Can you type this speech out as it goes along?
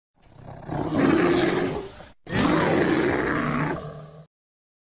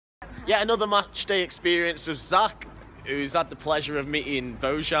Yet another match day experience with Zach, who's had the pleasure of meeting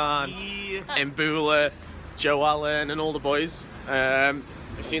Bojan, Mbula, Joe Allen, and all the boys. Have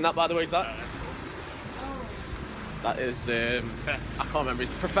you seen that, by the way, Zach? That is, I can't remember,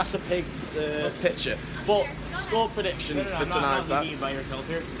 it's Professor Pig's picture. But score prediction for tonight, Zach.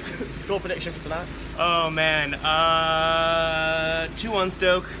 Score prediction for tonight? Oh man, 2-1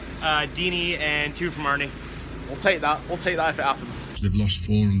 Stoke, Dini and 2 from Arnie. We'll take that if it happens. They've lost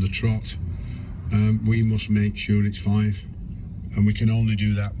 4 on the trot. We must make sure it's 5. And we can only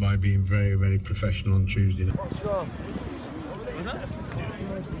do that by being very, very professional on Tuesday night. What's wrong? What was that?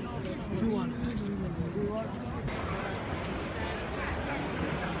 2-1.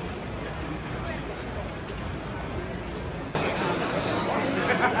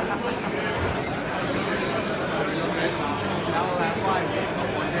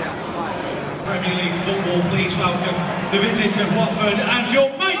 Premier League football, please welcome the visit of Watford and your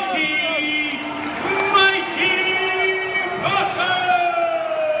mighty Potter!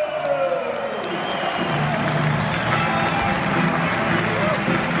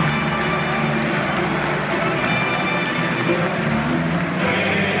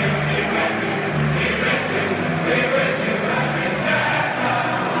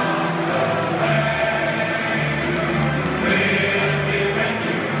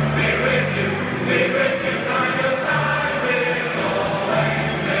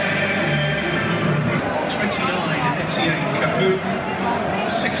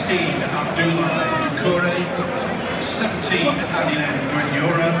 Abdullah Ukore, 17 Adile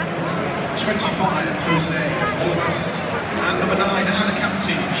Guanyora, 25 Jose Olivas, and number 9 and the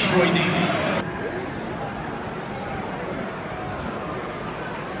captain Troy Deeney.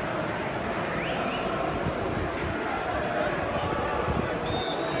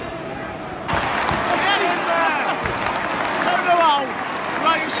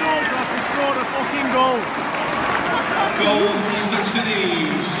 Scored a fucking goal. Goal for Stoke City,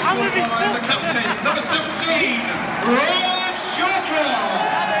 scored by the captain, number 17, Ryan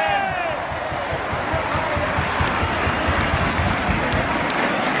Shawcross.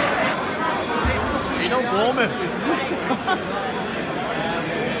 You know Bournemouth.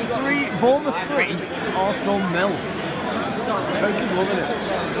 Bournemouth 3, Arsenal 0. Stoke is loving it.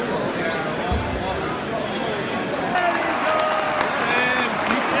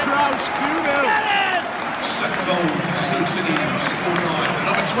 Second goal for Stoke City, scored by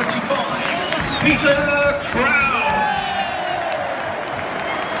number 25, Peter Crouch.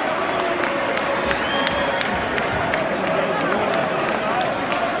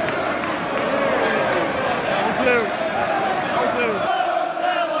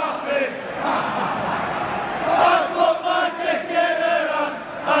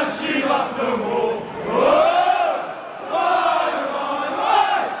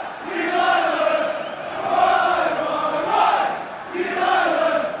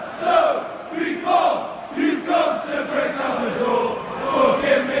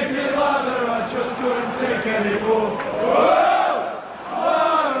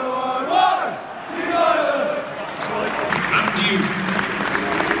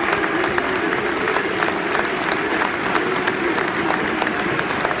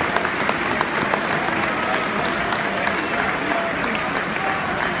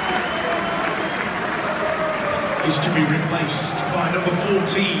 Is to be replaced by number 14,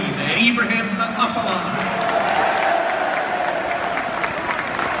 Ibrahim Afellay.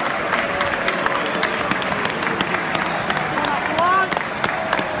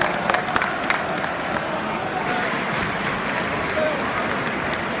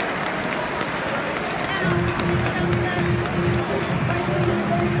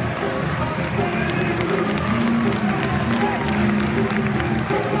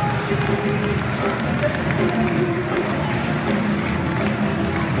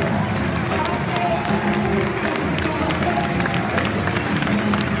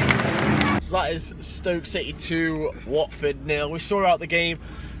 So that is Stoke City 2, Watford 0. We saw out the game.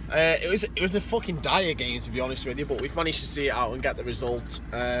 It was a fucking dire game, to be honest with you, but we've managed to see it out and get the result.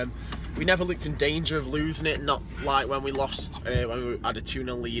 We never looked in danger of losing it, not like when we lost, when we had a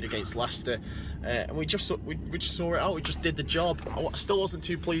 2-0 lead against Leicester. And we just saw it out. We just did the job. I still wasn't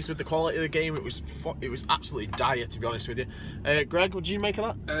too pleased with the quality of the game. It was absolutely dire, to be honest with you. Greg, what did you make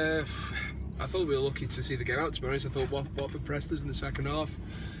of that? I thought we were lucky to see the game out, to be honest. I thought Watford pressed us in the second half.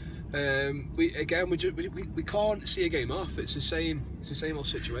 We can't see a game off. It's the same old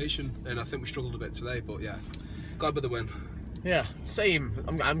situation, and I think we struggled a bit today. But yeah, glad with the win. Yeah, same.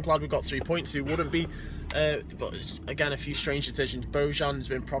 I'm glad we got 3 points. Who wouldn't be? But again, a few strange decisions. Bojan's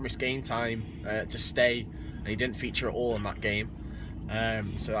been promised game time to stay, and he didn't feature at all in that game.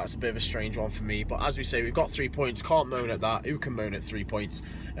 So that's a bit of a strange one for me. But as we say, we've got 3 points. Can't moan at that. Who can moan at 3 points?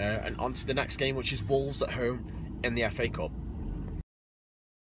 And on to the next game, which is Wolves at home in the FA Cup.